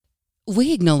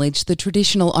We acknowledge the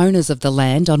traditional owners of the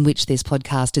land on which this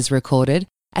podcast is recorded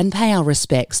and pay our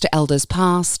respects to elders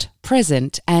past,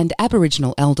 present and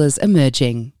Aboriginal elders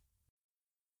emerging.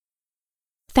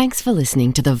 Thanks for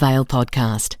listening to the Vale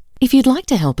podcast. If you'd like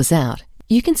to help us out,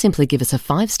 you can simply give us a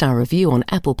 5-star review on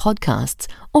Apple Podcasts,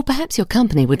 or perhaps your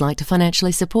company would like to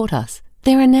financially support us.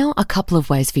 There are now a couple of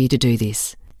ways for you to do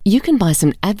this. You can buy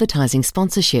some advertising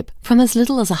sponsorship from as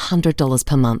little as $100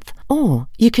 per month, or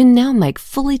you can now make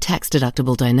fully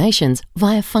tax-deductible donations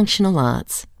via Functional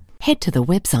Arts. Head to the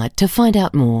website to find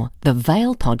out more,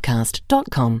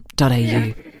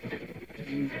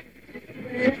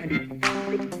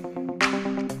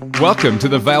 thevalepodcast.com.au. Welcome to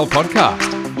the Vale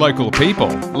Podcast. Local people,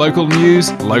 local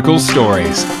news, local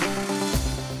stories.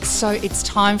 So it's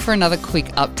time for another quick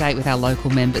update with our local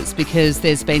members because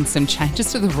there's been some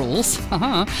changes to the rules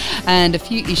and a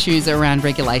few issues around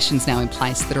regulations now in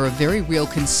place that are a very real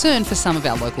concern for some of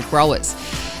our local growers.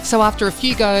 So after a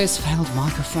few goes, failed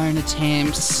microphone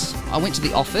attempts, I went to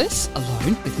the office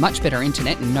alone with much better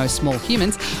internet and no small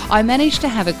humans. I managed to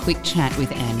have a quick chat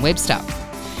with Anne Webster.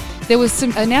 There was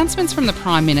some announcements from the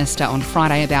Prime Minister on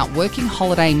Friday about working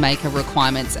holiday maker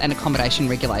requirements and accommodation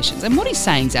regulations. And what he's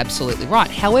saying is absolutely right.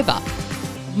 However,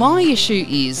 my issue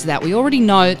is that we already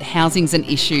know that housing's an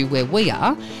issue where we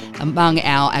are, among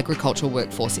our agricultural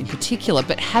workforce in particular,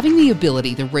 but having the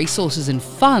ability, the resources and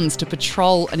funds to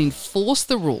patrol and enforce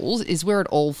the rules is where it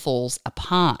all falls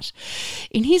apart.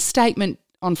 In his statement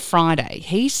on Friday,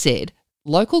 he said,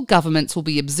 local governments will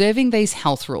be observing these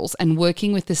health rules and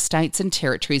working with the states and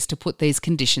territories to put these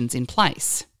conditions in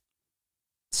place.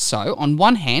 So, on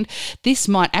one hand, this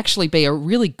might actually be a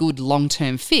really good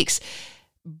long-term fix,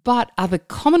 but are the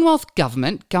Commonwealth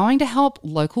Government going to help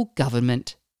local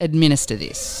government administer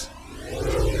this?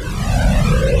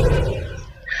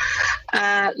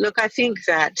 Look, I think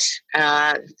that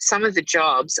some of the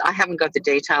jobs, I haven't got the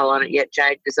detail on it yet,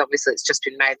 Jade, because obviously it's just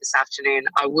been made this afternoon.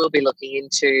 I will be looking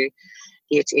into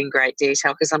it in great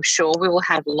detail because I'm sure we will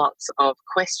have lots of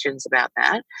questions about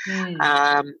that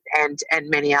and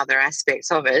many other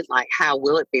aspects of it, like how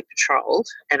will it be patrolled,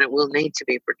 and it will need to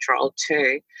be patrolled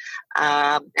too.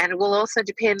 And it will also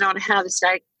depend on how the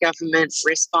state government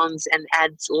responds and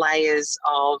adds layers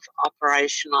of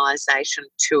operationalisation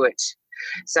to it.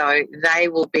 So they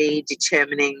will be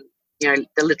determining, the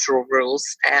literal rules,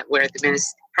 where the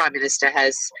Prime Minister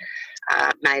has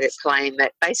made it plain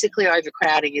that basically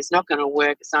overcrowding is not going to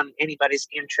work. It's not in anybody's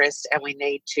interest, and we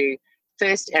need to,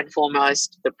 first and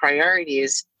foremost, the priority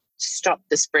is to stop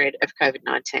the spread of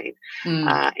COVID-19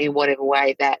 in whatever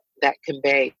way that can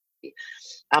be.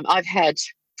 I've had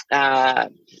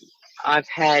backpacker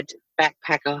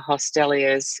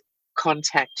hosteliers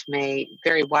contact me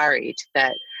very worried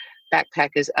that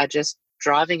backpackers are just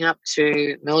driving up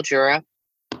to Mildura,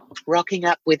 rocking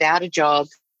up without a job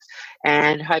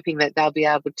and hoping that they'll be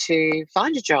able to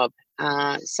find a job.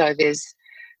 So there's,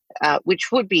 which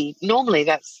would be, normally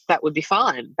that would be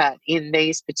fine, but in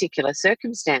these particular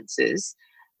circumstances,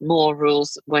 more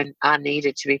rules are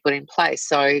needed to be put in place.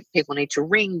 So people need to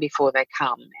ring before they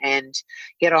come and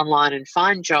get online and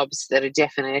find jobs that are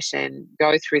definite and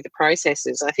go through the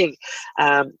processes. I think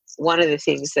one of the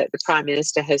things that the Prime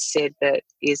Minister has said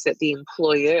is that the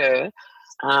employer,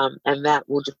 and that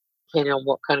will depending on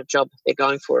what kind of job they're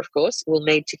going for, of course, will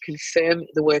need to confirm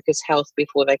the worker's health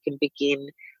before they can begin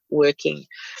working.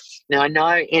 Now, I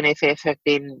know NFF have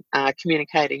been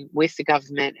communicating with the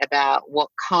government about what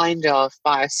kind of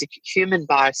human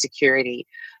biosecurity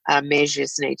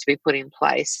measures need to be put in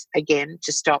place, again,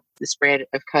 to stop the spread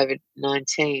of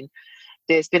COVID-19.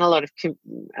 There's been a lot of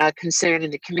concern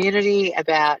in the community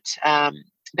about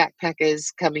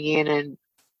backpackers coming in and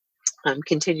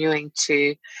continuing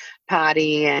to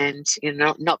party and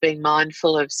not being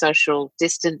mindful of social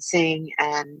distancing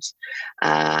and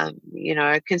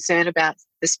concern about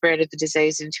the spread of the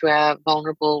disease into our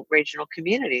vulnerable regional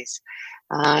communities.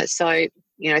 So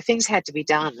things had to be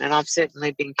done, and I've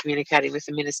certainly been communicating with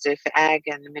the Minister for Ag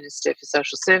and the Minister for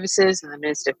Social Services and the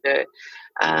Minister for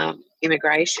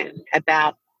Immigration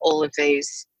about all of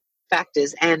these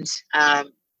factors, and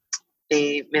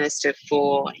the Minister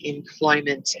for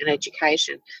Employment and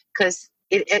Education, because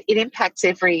it impacts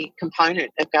every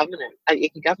component of government. You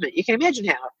can imagine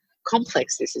how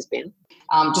complex this has been.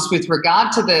 Just with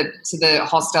regard to the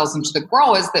hostels and to the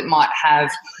growers that might have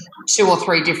 2 or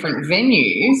 3 different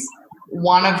venues,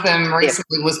 one of them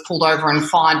recently was pulled over and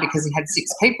fined because he had 6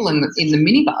 people in the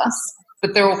minibus,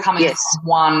 but they're all coming from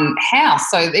one house.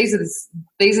 So these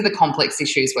are the complex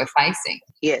issues we're facing.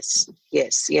 Yes.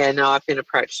 Yeah, no, I've been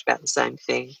approached about the same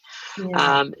thing.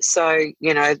 Yeah. So,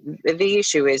 the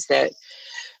issue is that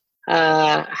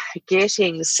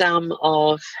getting some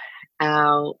of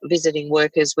our visiting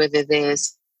workers, whether they're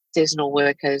seasonal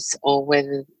workers or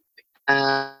whether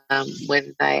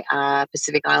they are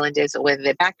Pacific Islanders or whether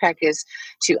they're backpackers,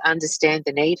 to understand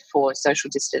the need for social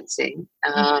distancing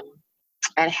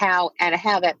and how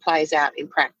that plays out in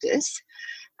practice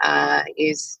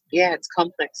it's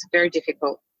complex, very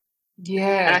difficult.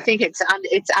 Yeah, and I think it's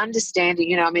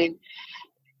understanding.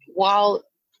 While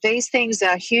these things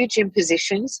are huge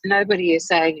impositions, nobody is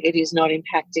saying it is not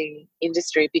impacting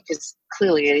industry, because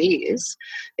clearly it is.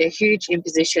 They're huge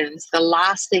impositions. The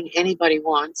last thing anybody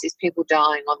wants is people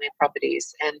dying on their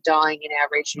properties and dying in our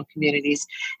regional communities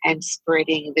and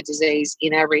spreading the disease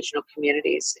in our regional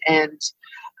communities. And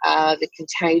the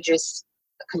contagious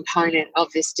component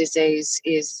of this disease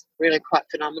is really quite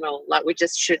phenomenal. Like, we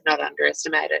just should not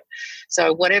underestimate it.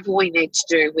 So whatever we need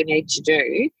to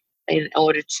do in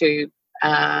order to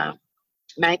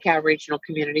make our regional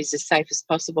communities as safe as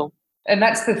possible. And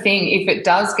that's the thing, if it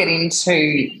does get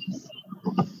into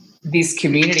this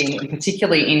community, and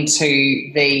particularly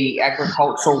into the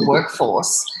agricultural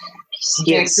workforce,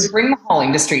 to bring the whole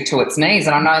industry to its knees.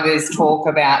 And I know there's talk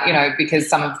about, because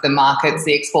some of the markets,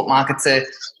 the export markets, are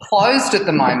closed at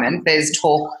the moment, there's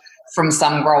talk from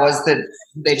some growers that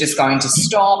they're just going to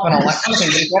stop and all that kind of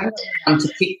thing. But if you haven't got to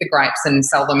pick the grapes and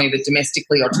sell them either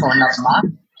domestically or to another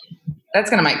market, that's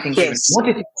going to make things even more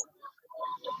difficult.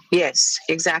 Yes,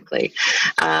 exactly.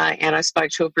 And I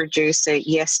spoke to a producer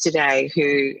yesterday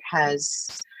who has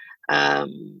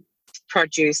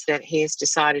produce that he has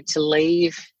decided to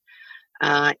leave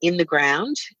in the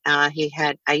ground. He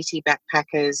had 80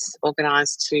 backpackers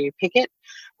organised to pick it,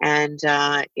 and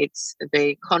it's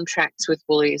the contracts with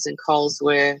Woolies and Coles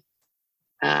were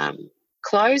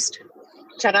closed,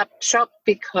 shut up shop,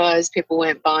 because people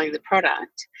weren't buying the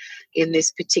product in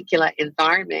this particular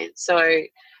environment. So,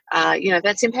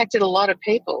 that's impacted a lot of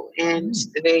people, and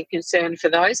they're concerned for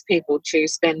those people to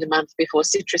spend a month before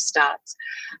citrus starts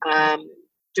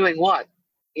doing what?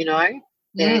 They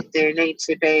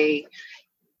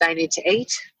need to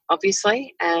eat,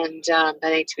 obviously, and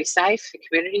they need to be safe. The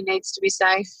community needs to be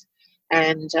safe,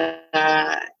 and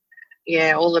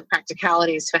all the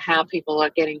practicalities for how people are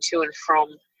getting to and from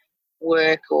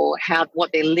work, or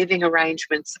what their living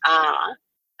arrangements are,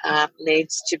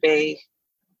 needs to be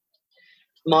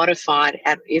modified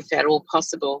if at all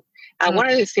possible. One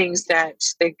of the things that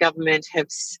the government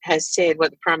has said,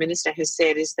 what the Prime Minister has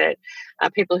said, is that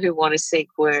people who want to seek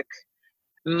work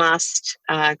must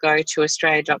go to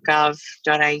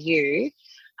australia.gov.au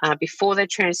before they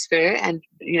transfer and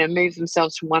move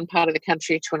themselves from one part of the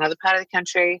country to another part of the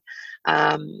country.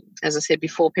 As I said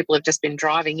before, people have just been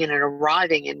driving in and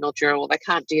arriving in Mildura. Well, they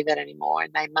can't do that anymore,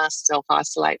 and they must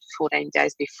self-isolate for 14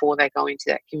 days before they go into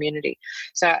that community.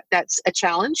 So that's a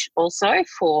challenge also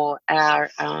for our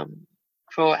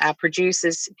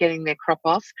producers getting their crop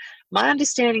off. My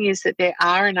understanding is that there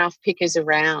are enough pickers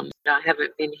around. I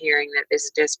haven't been hearing that there's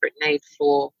a desperate need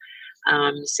for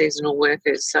seasonal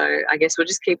workers. So I guess we'll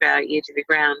just keep our ear to the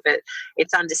ground, but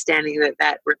it's understanding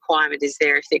that requirement is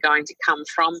there if they're going to come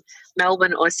from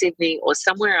Melbourne or Sydney or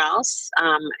somewhere else.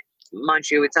 Mind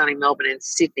you, it's only Melbourne and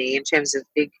Sydney in terms of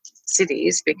big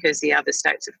cities, because the other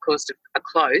states, of course, have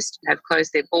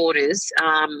closed their borders,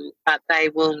 but they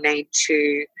will need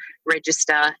to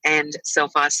register and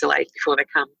self-isolate before they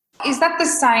come. Is that the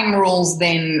same rules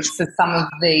then for some of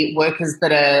the workers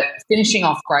that are finishing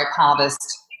off grape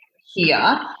harvest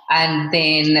here, and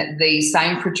then the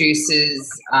same producers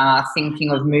are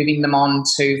thinking of moving them on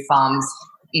to farms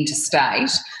interstate?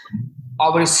 I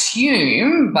would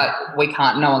assume, but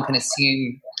no one can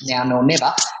assume now nor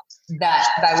never, that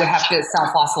they would have to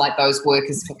self-isolate those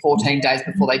workers for 14 days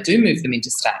before they do move them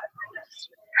interstate.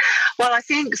 Well, I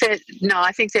think that,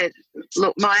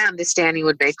 look, my understanding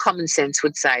would be, common sense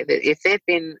would say that if they've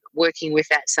been working with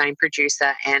that same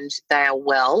producer and they are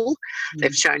well,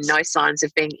 they've shown no signs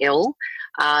of being ill,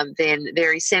 then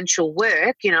their essential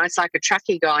work, it's like a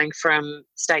truckie going from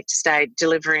state to state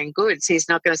delivering goods. He's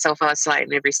not going to self-isolate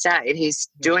in every state. He's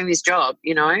doing his job,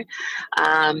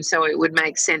 so it would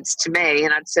make sense to me,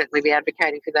 and I'd certainly be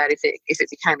advocating for that if it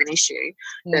became an issue,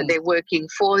 that they're working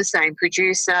for the same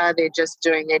producer, they're just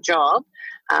doing their job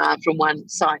from one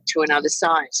site to another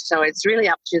site. So it's really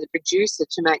up to the producer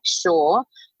to make sure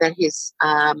that his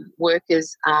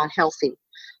workers are healthy.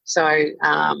 So,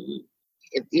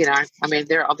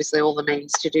 there are obviously all the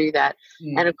means to do that.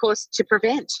 And, of course, to put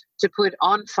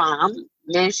on-farm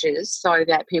measures so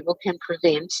that people can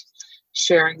prevent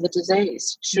sharing the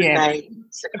disease should they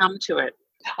succumb to it.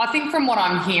 I think from what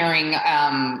I'm hearing,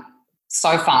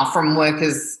 so far from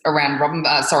workers around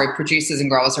producers and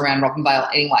growers around Robinvale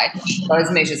anyway,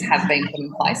 those measures have been put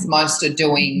in place. Most are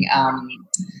doing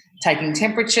taking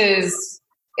temperatures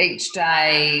each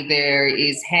day. There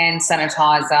is hand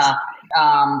sanitizer.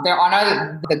 I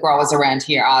know that the growers around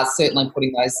here are certainly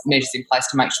putting those measures in place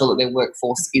to make sure that their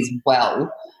workforce is well.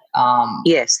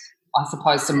 Yes. I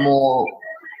suppose some more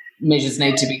measures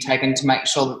need to be taken to make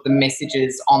sure that the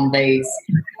messages on these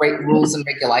rules and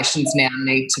regulations now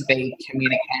need to be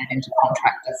communicated into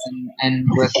contractors and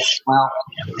workers as well.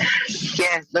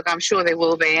 Yeah, look, I'm sure there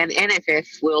will be, and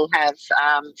NFF will have,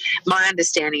 my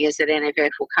understanding is that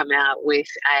NFF will come out with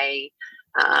a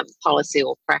policy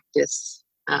or practice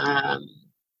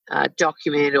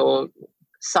document or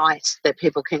site that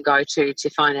people can go to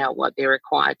find out what they're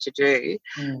required to do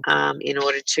in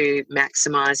order to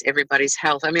maximise everybody's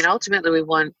health. I mean, ultimately we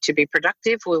want to be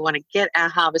productive. We want to get our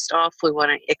harvest off. We want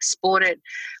to export it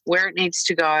where it needs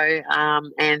to go,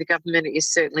 and the government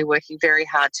is certainly working very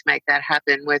hard to make that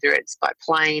happen, whether it's by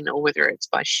plane or whether it's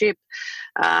by ship,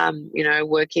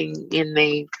 working in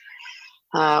the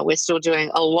we're still doing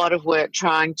a lot of work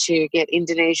trying to get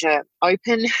Indonesia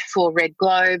open for Red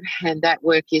Globe, and that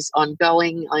work is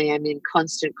ongoing. I am in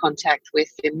constant contact with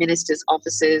the ministers'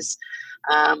 offices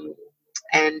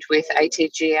and with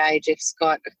ATGA, Jeff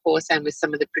Scott, of course, and with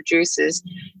some of the producers,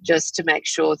 just to make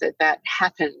sure that that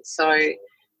happens. So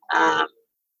I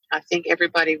think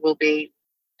everybody will be,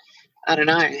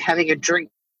 having a drink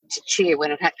to cheer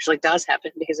when it actually does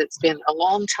happen, because it's been a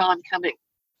long time coming.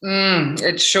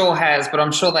 It sure has, but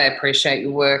I'm sure they appreciate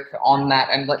your work on that,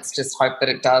 and let's just hope that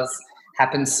it does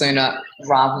happen sooner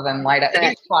rather than later. It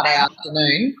is Friday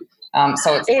afternoon,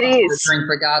 so it's a drink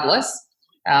regardless.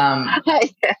 It's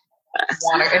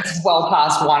well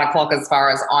past 1 o'clock as far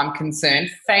as I'm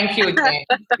concerned. Thank you again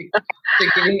for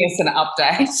giving us an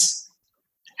update.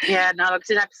 Yeah, no, it's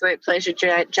an absolute pleasure,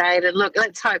 Jade. And look,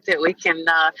 let's hope that we can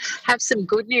have some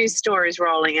good news stories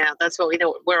rolling out. That's what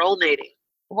we're all needing.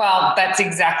 Well, that's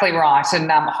exactly right, and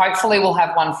hopefully we'll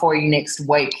have one for you next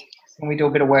week when we do a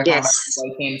bit of work on it this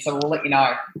weekend, so we'll let you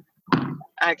know.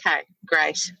 Okay,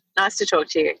 great. Nice to talk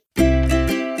to you.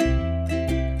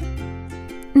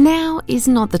 Now is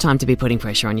not the time to be putting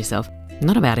pressure on yourself.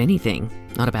 Not about anything.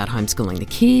 Not about homeschooling the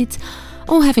kids,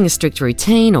 or having a strict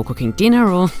routine, or cooking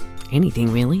dinner, or anything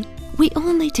really. We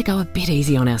all need to go a bit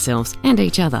easy on ourselves and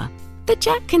each other. The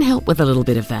Jack can help with a little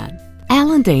bit of that.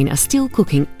 Al and Dean are still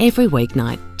cooking every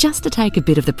weeknight just to take a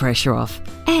bit of the pressure off,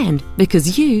 and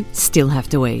because you still have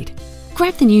to eat.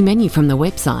 Grab the new menu from the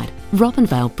website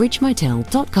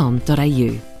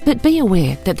robinvalebridgemotel.com.au, but be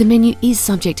aware that the menu is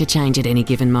subject to change at any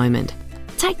given moment.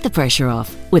 Take the pressure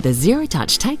off with a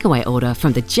zero-touch takeaway order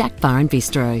from the Jack Bar and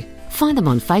Bistro. Find them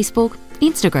on Facebook,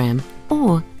 Instagram,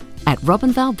 or at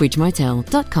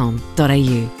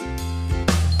robinvalebridgemotel.com.au.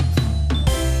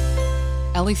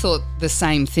 Ali thought the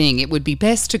same thing. It would be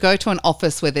best to go to an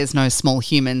office where there's no small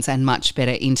humans and much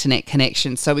better internet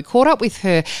connection. So we caught up with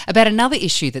her about another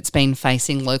issue that's been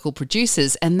facing local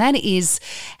producers, and that is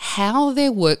how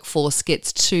their workforce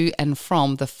gets to and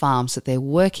from the farms that they're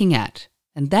working at.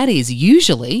 And that is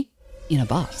usually in a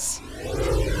bus.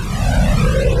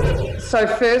 So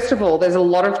first of all, there's a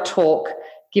lot of talk,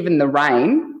 given the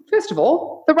rain. First of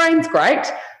all, the rain's great.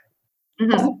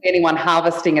 Possibly anyone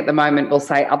harvesting at the moment will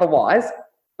say otherwise,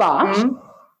 but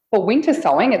for winter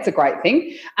sowing, it's a great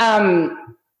thing.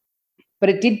 But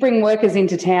it did bring workers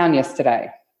into town yesterday,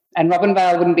 and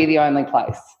Robinvale wouldn't be the only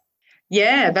place.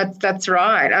 Yeah, that's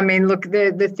right. I mean, look,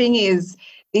 the thing is,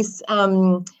 this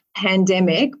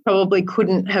pandemic probably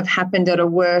couldn't have happened at a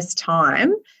worse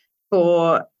time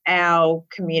for our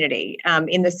community,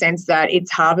 in the sense that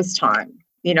it's harvest time.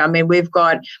 I mean, we've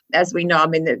got, as we know, I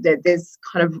mean, there's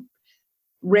kind of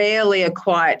rarely a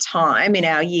quiet time in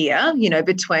our year,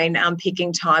 between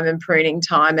picking time and pruning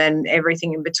time and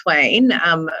everything in between.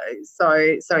 So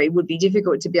it would be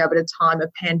difficult to be able to time a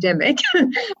pandemic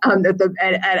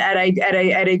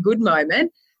at a good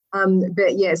moment.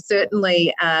 But yeah,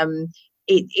 certainly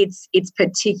it's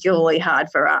particularly hard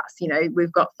for us.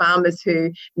 We've got farmers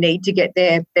who need to get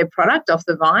their product off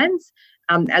the vines.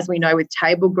 As we know with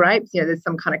table grapes, there's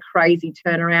some kind of crazy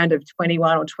turnaround of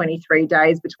 21 or 23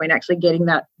 days between actually getting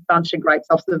that bunch of grapes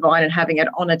off the vine and having it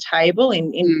on a table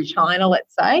in China,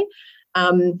 let's say.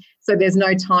 So there's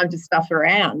no time to stuff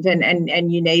around,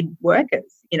 and you need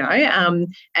workers,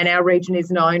 and our region is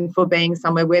known for being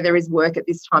somewhere where there is work at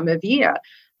this time of year.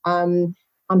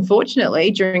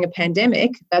 Unfortunately, during a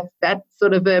pandemic, that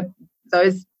sort of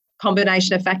those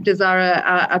combination of factors are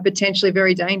a potentially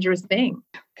very dangerous thing.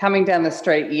 Coming down the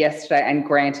street yesterday, and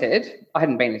granted, I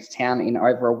hadn't been into town in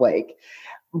over a week,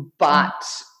 but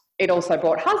it also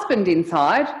brought husband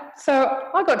inside. So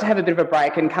I got to have a bit of a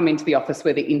break and come into the office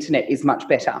where the internet is much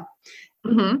better.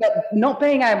 Mm-hmm. But not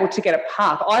being able to get a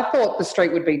path, I thought the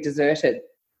street would be deserted.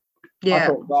 Yeah. I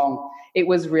thought wrong. It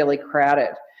was really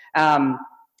crowded. And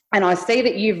I see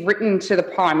that you've written to the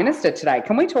Prime Minister today.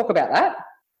 Can we talk about that?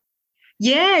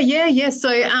 Yeah.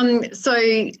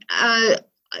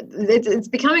 It's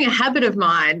becoming a habit of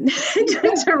mine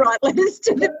to write letters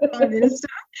to the Prime Minister.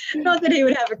 Not that he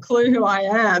would have a clue who I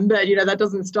am, but, that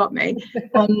doesn't stop me.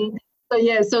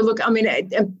 So look, I mean,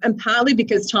 and partly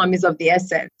because time is of the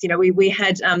essence. We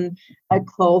had a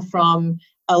call from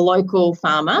a local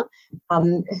farmer,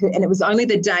 and it was only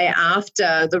the day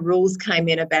after the rules came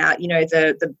in about,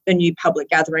 the new public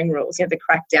gathering rules, the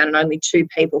crackdown, and only 2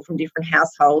 people from different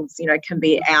households, can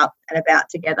be out and about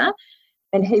together.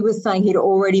 And he was saying he'd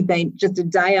already been, just a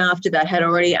day after that, had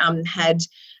already had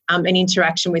an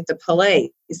interaction with the police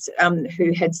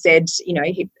who had said,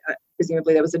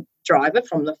 presumably there was a driver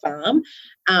from the farm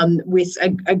with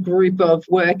a group of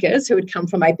workers who had come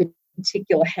from a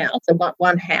particular house,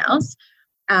 one house,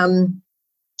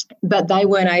 but they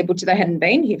weren't able to, they hadn't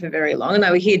been here for very long, and they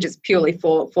were here just purely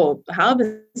for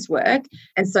harvest work.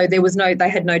 And so they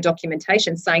had no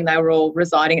documentation saying they were all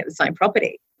residing at the same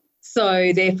property.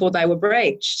 So therefore they were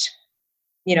breached,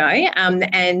 and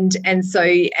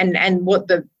what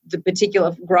the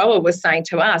particular grower was saying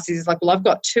to us is like, well, I've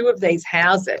got 2 of these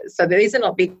houses. So these are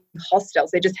not big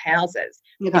hostels, they're just houses.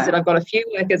 Okay. He said, I've got a few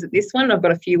workers at this one, I've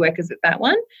got a few workers at that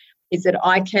one. He said,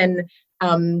 I can,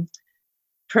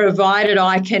 provided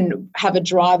I can have a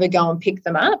driver go and pick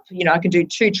them up, I can do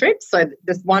 2 trips. So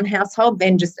there's one household,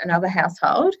 then just another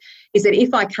household. He said,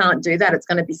 if I can't do that, it's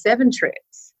going to be 7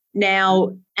 trips.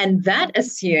 Now, and that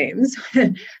assumes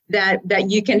that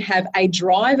you can have a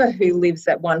driver who lives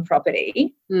at one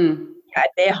property at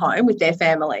their home with their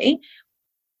family,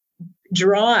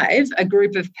 drive a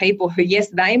group of people who, yes,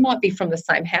 they might be from the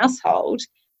same household,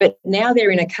 but now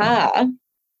they're in a car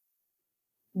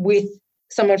with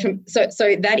someone from, so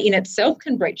that in itself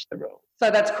can breach the rule.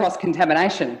 So that's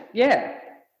cross-contamination, yeah.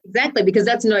 Exactly, because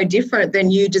that's no different than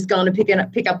you just going to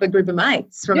pick up a group of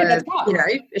mates from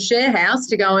a share house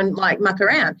to go and muck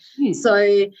around.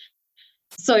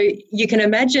 So you can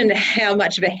imagine how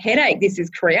much of a headache this is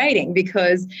creating,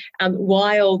 because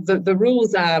while the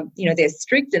rules are, they're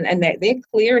strict and they're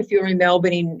clear if you're in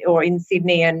Melbourne or in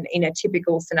Sydney and in a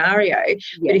typical scenario,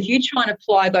 but if you try and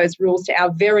apply those rules to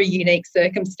our very unique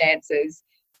circumstances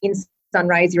in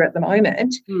Sunraysia at the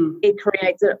moment, it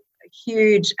creates a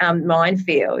huge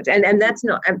minefield, and that's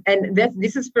not, and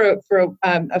this is for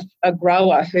a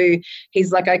grower who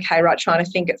he's like, okay, right, trying to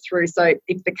think it through. So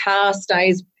if the car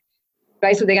stays,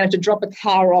 basically they're going to have to drop a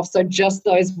car off, so just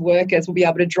those workers will be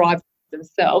able to drive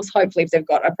themselves, hopefully if they've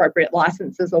got appropriate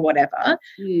licenses or whatever.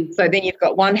 So then you've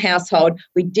got one household.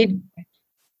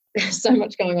 There's so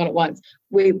much going on at once.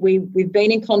 We've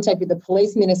been in contact with the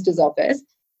Police Minister's office.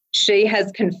 She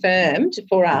has confirmed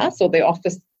for us, or the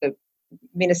office, the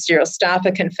ministerial staff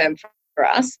are confirmed for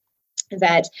us,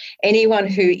 that anyone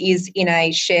who is in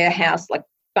a share house, like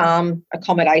farm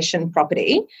accommodation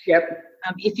property,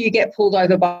 if you get pulled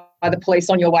over by the police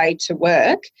on your way to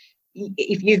work,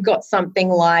 if you've got something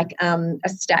like a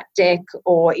stat deck,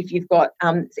 or if you've got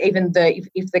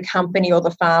if the company or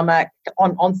the farmer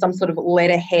on some sort of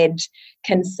letterhead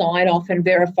can sign off and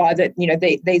verify that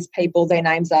these people, their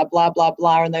names are blah blah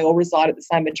blah and they all reside at the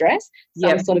same address,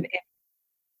 some sort of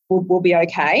will be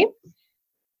okay.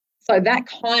 So that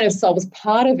kind of solves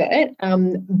part of it,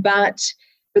 but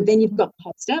then you've got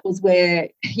hostels where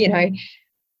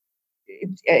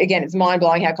it's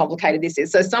mind-blowing how complicated this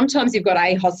is. So sometimes you've got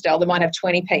a hostel that might have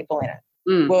 20 people in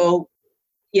it. Well,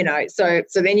 so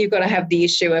then you've got to have the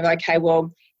issue of, okay,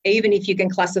 well, even if you can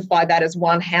classify that as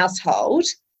one household,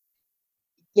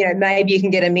 maybe you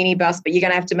can get a minibus, but you're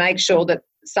going to have to make sure that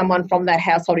someone from that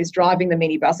household is driving the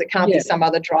minibus. It can't be some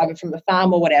other driver from the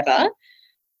farm or whatever.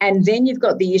 And then you've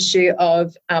got the issue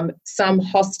of some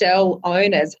hostel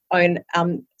owners own,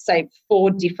 say, 4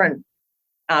 different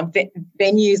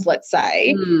venues, let's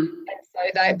say. And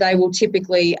so they will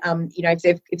typically,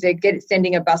 if they're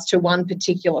sending a bus to one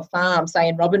particular farm, say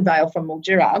in Robinvale from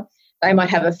Mildura, they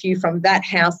might have a few from that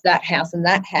house, and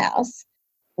that house.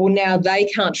 Well, now they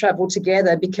can't travel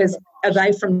together because are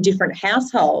they from different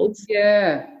households?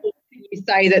 Yeah. You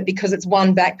say that because it's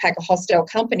one backpacker hostel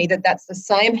company, that's the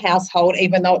same household,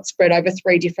 even though it's spread over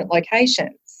 3 different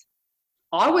locations?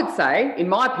 I would say, in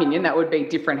my opinion, that would be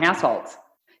different households.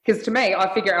 Because to me,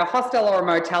 I figure a hostel or a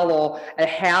motel or a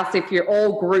house, if you're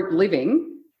all group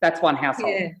living, that's one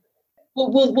household.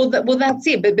 Well, that's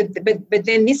it. But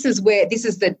then this is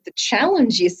the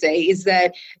challenge, you see, is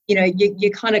that, you know, you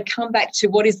kind of come back to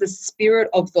what is the spirit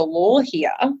of the law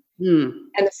here. And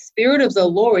the spirit of the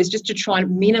law is just to try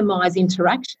and minimise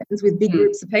interactions with big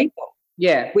groups of people.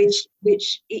 Yeah. Which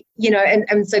you know,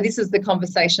 and so this is the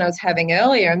conversation I was having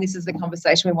earlier, and this is the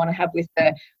conversation we want to have with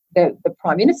the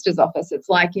Prime Minister's office. It's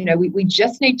like, you know, we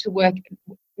just need to work.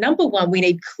 Number one, we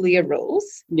need clear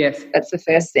rules. Yes. That's the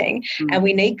first thing. And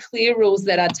we need clear rules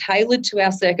that are tailored to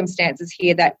our circumstances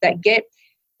here, that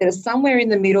are somewhere in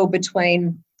the middle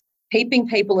between keeping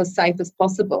people as safe as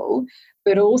possible,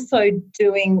 but also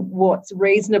doing what's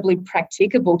reasonably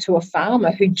practicable to a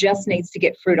farmer who just needs to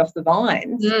get fruit off the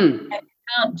vines. And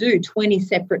can't do 20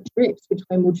 separate trips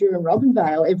between Mildura and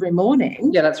Robinvale every morning.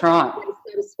 Yeah, that's right. To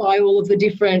satisfy all of the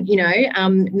different, you know,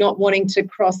 not wanting to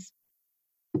cross,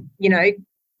 you know,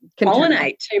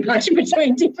 pollinate too much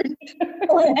between different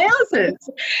houses.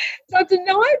 So it's a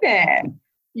nightmare.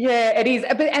 Yeah, it is.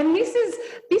 And this is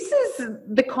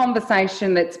the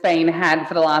conversation that's been had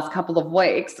for the last couple of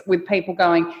weeks, with people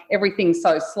going, everything's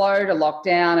so slow to lock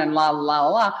down and la la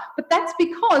la. But that's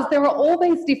because there are all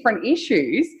these different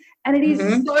issues, and it is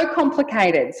so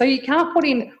complicated. So you can't put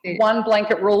in one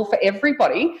blanket rule for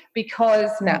everybody,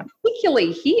 because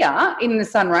particularly here in the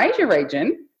Sunraysia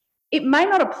region, it may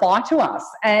not apply to us,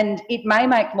 and it may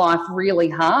make life really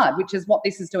hard, which is what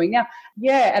this is doing now.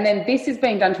 Yeah, and then this is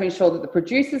being done to ensure that the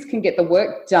producers can get the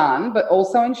work done, but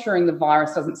also ensuring the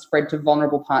virus doesn't spread to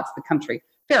vulnerable parts of the country.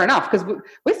 Fair enough, because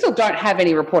we still don't have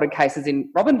any reported cases in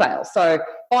Robinvale. So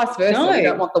vice versa, we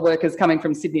don't want the workers coming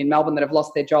from Sydney and Melbourne that have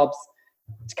lost their jobs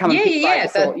to come and pick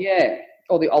breaks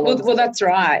or the olives. Well, that's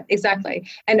right, exactly.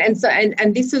 And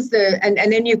this is and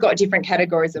then you've got different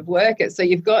categories of workers. So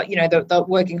you've got, you know, the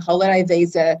working holiday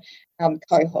visa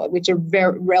cohort, which are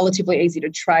very relatively easy to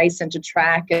trace and to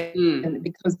track, and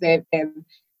because they're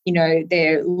you know,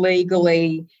 they're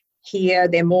legally here,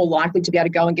 they're more likely to be able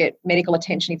to go and get medical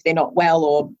attention if they're not well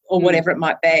or whatever it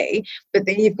might be. But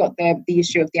then you've got the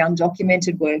issue of the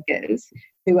undocumented workers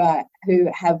who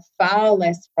have far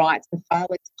less rights and far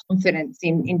less confidence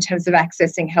in terms of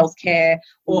accessing healthcare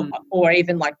or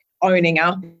even like owning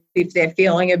up if they're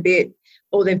feeling a bit,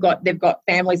 or they've got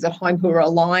families at home who are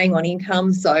relying on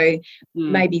income, so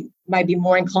maybe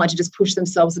more inclined to just push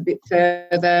themselves a bit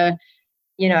further,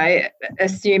 you know,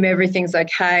 assume everything's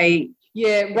okay.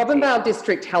 Yeah, Robinvale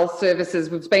District Health Services,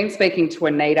 we've been speaking to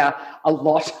Anita a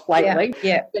lot lately,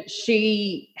 but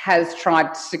she has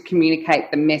tried to communicate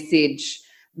the message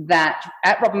that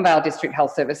at Robinvale District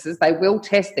Health Services, they will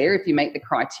test there if you meet the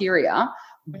criteria,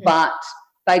 but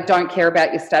they don't care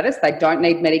about your status. They don't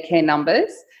need Medicare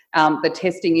numbers. The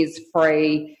testing is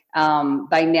free.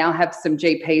 They now have some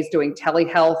GPs doing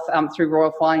telehealth through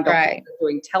Royal Flying Doctors,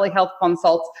 doing telehealth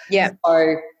consults. Yeah.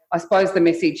 So I suppose the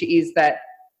message is that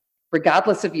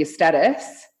regardless of your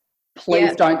status,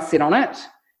 please don't sit on it.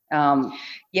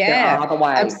 There are other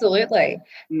ways. Absolutely.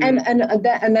 And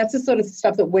that's the sort of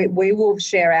stuff that we will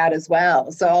share out as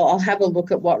well. So I'll have a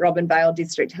look at what Robinvale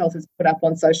District Health has put up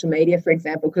on social media, for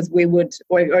example, because we would,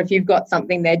 or if you've got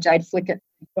something there, Jade, flick it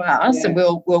to us, and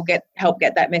we'll help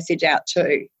get that message out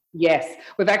too. Yes,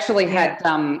 we've actually had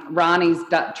Rani's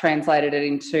translated it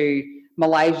into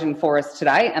Malaysian for us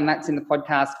today, and that's in the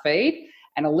podcast feed.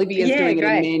 And Olivia's doing it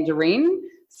in Mandarin.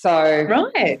 So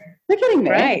we're getting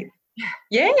there. Great.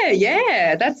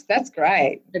 Yeah, that's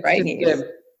great. Great news.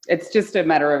 It's just a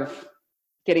matter of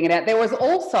getting it out. There was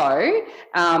also,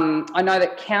 I know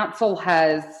that Council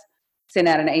has sent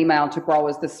out an email to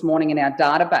growers this morning in our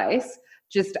database,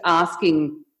 just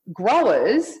asking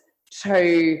growers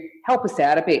to help us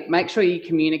out a bit. Make sure you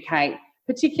communicate,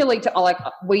 particularly to, like,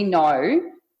 we know,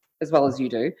 as well as you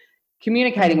do,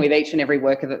 communicating with each and every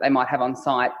worker that they might have on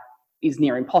site is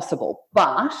near impossible.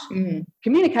 But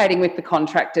communicating with the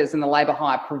contractors and the labour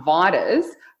hire providers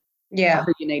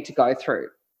who you need to go through.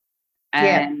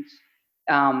 And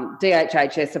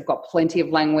DHHS have got plenty of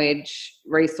language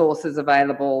resources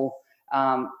available.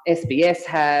 SBS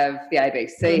have, the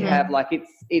ABC have, like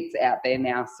it's out there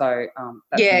now. So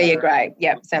that's great.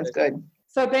 Yeah, sounds good.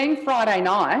 So being Friday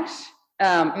night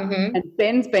and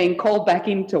Ben's being called back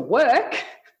into work,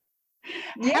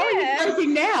 how are you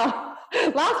coping now?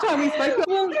 Last time we spoke,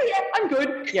 I'm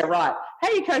good. Yeah, right. How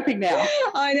are you coping now?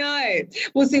 I know.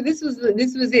 Well, see, this was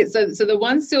it. So the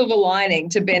one silver lining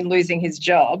to Ben losing his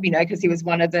job, you know, because he was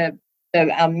one of the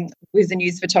was a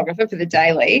news photographer for the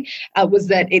Daily, was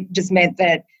that it just meant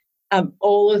that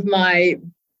all of my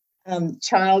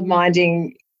child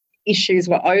minding issues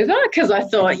were over, because I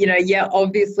thought, you know,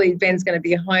 obviously Ben's going to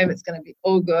be home, it's going to be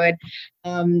all good,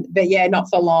 but not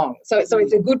for long. So it's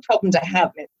a good problem to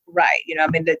have. great. You know, I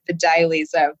mean, the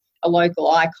Daily's a local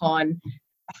icon,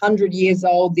 100 years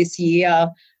old this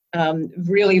year.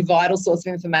 Really vital source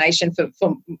of information for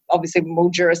obviously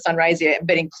Mildura, Sunraysia,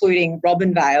 but including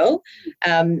Robinvale.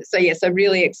 So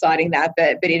really exciting that,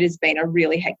 but it has been a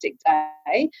really hectic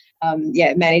day.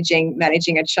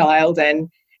 Managing a child and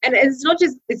it's not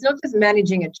just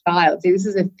managing a child. See, this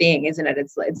is a thing, isn't it?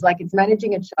 It's like it's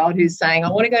managing a child who's saying, I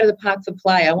want to go to the park for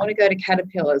play. I want to go to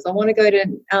Caterpillars. I want to go to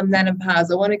Nan and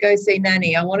Pa's. I want to go see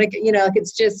Nanny. I want to, like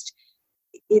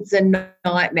it's a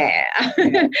nightmare.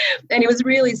 And it was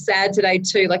really sad today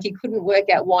too. Like he couldn't work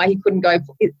out why he couldn't go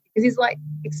because he's like,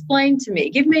 explain to me,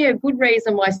 give me a good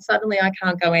reason why suddenly I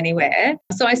can't go anywhere.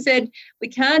 So I said, we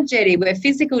can't, Jetty, we're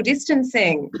physical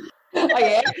distancing. Oh,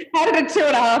 yeah? How did a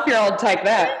 2.5-year-old take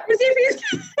that?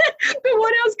 But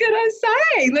what else could I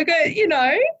say? Look at,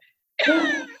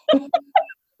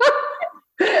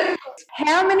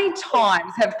 How many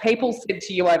times have people said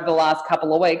to you over the last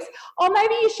couple of weeks, oh,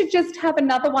 maybe you should just have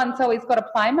another one so he's got a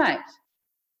playmate?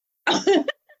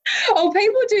 Oh,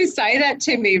 people do say that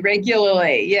to me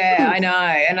regularly. Yeah, I know.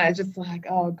 And I just like,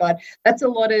 oh God, that's a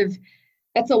lot of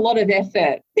effort. I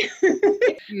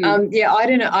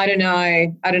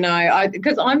don't know.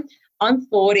 Because I'm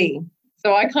 40.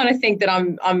 So I kind of think that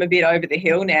I'm a bit over the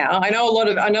hill now. I know a lot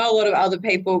of other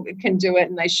people can do it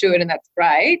and they should, and that's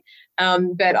great.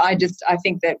 But I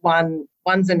think that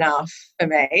one's enough for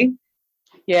me.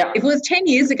 Yeah. If it was 10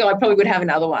 years ago, I probably would have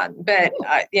another one. But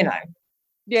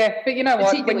Yeah, but you know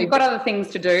what? When you've got other things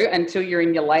to do until you're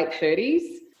in your late 30s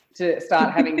to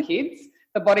start having kids,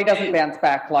 the body doesn't bounce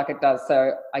back like it does.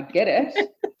 So I get it.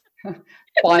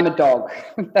 Buy him a dog.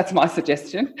 That's my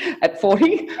suggestion. At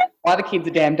 40, buy the kids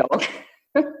a damn dog.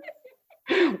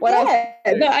 What else?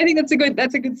 No, I think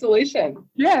that's a good solution.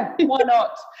 Yeah, why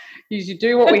not? You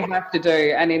do what we have to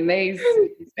do, and in these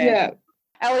yeah.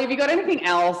 Ali, have you got anything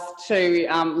else to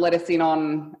let us in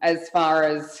on as far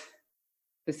as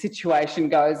the situation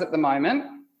goes at the moment?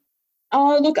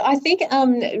 Oh, look, I think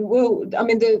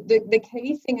the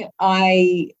key thing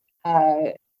I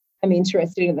am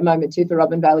interested in at the moment too for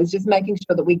Robinvale is just making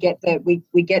sure that we get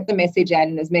the message out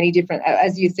in as many different,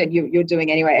 as you said you're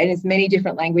doing anyway, in as many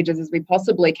different languages as we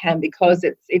possibly can, because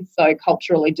it's so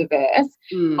culturally diverse.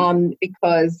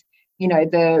 Because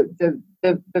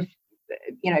the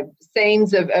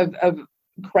scenes of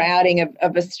crowding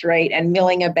of a street and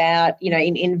milling about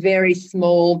in very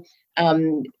small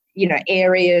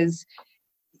areas,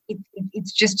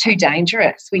 it's just too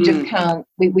dangerous. We just can't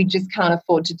we just can't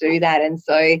afford to do that. And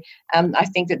so I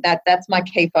think that's my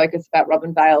key focus about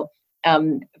Robinvale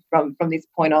from this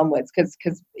point onwards, because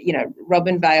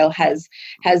Robinvale has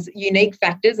unique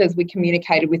factors, as we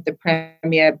communicated with the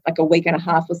Premier like a week and a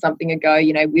half or something ago.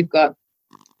 We've got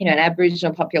an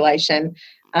Aboriginal population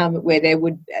where there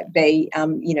would be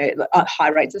high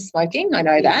rates of smoking. I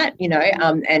know that,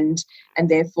 and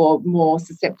therefore more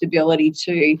susceptibility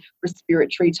to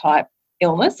respiratory type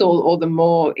illness or the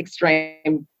more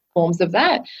extreme forms of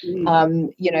that.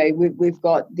 We've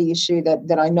got the issue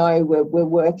that I know we're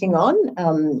working on,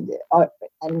 and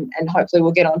hopefully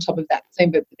we'll get on top of that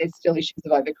soon, but there's still issues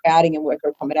of overcrowding and worker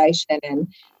accommodation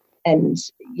and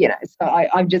so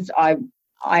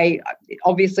I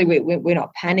obviously we're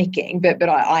not panicking, but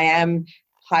I am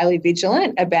highly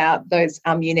vigilant about those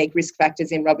unique risk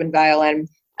factors in Robinvale, and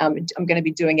I'm going to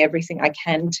be doing everything I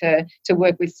can to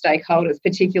work with stakeholders,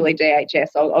 particularly DHS.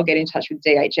 I'll get in touch with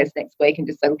DHS next week and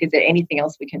just say, look, is there anything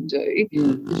else we can do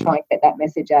to try and get that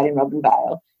message out in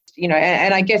Robinvale?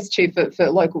 And I guess too for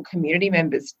local community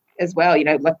members as well,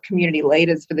 like community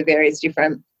leaders for the various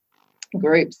different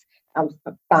groups.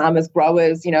 Farmers,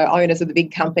 growers, owners of the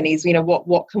big companies,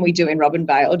 what can we do in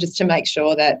Robinvale just to make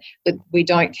sure that we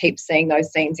don't keep seeing those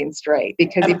scenes in street?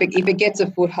 Because if it gets a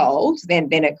foothold, then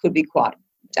it could be quite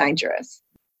dangerous.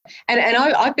 And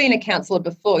I've been a councillor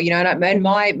before, and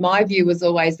my view was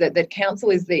always that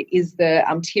council is the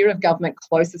tier of government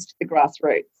closest to the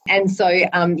grassroots. And so,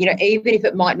 even if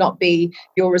it might not be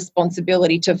your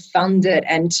responsibility to fund it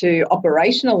and to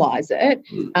operationalise it,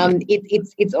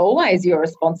 it's always your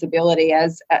responsibility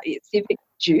as a civic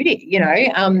duty,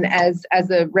 as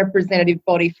a representative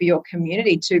body for your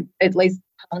community to at least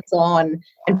pass on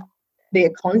and be a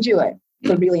conduit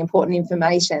for really important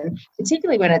information,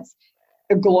 particularly when it's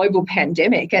a global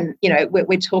pandemic and,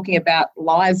 we're talking about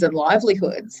lives and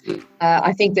livelihoods.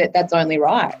 I think that's only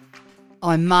right.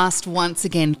 I must once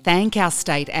again thank our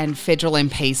state and federal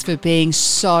MPs for being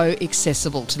so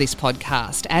accessible to this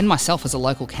podcast and myself as a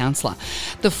local councillor.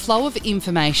 The flow of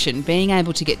information being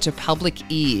able to get to public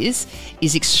ears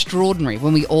is extraordinary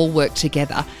when we all work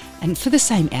together and for the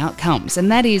same outcomes,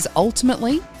 and that is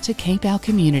ultimately to keep our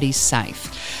communities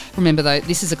safe. Remember though,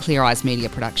 this is a Clear Eyes Media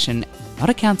production, not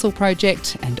a council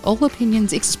project, and all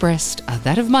opinions expressed are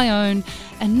that of my own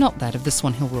and not that of the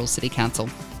Swan Hill Rural City Council.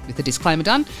 With the disclaimer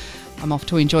done, I'm off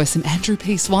to enjoy some Andrew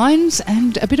Peace wines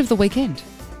and a bit of the weekend.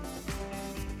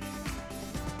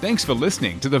 Thanks for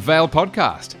listening to The Vale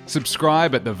Podcast.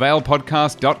 Subscribe at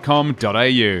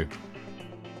thevalepodcast.com.au.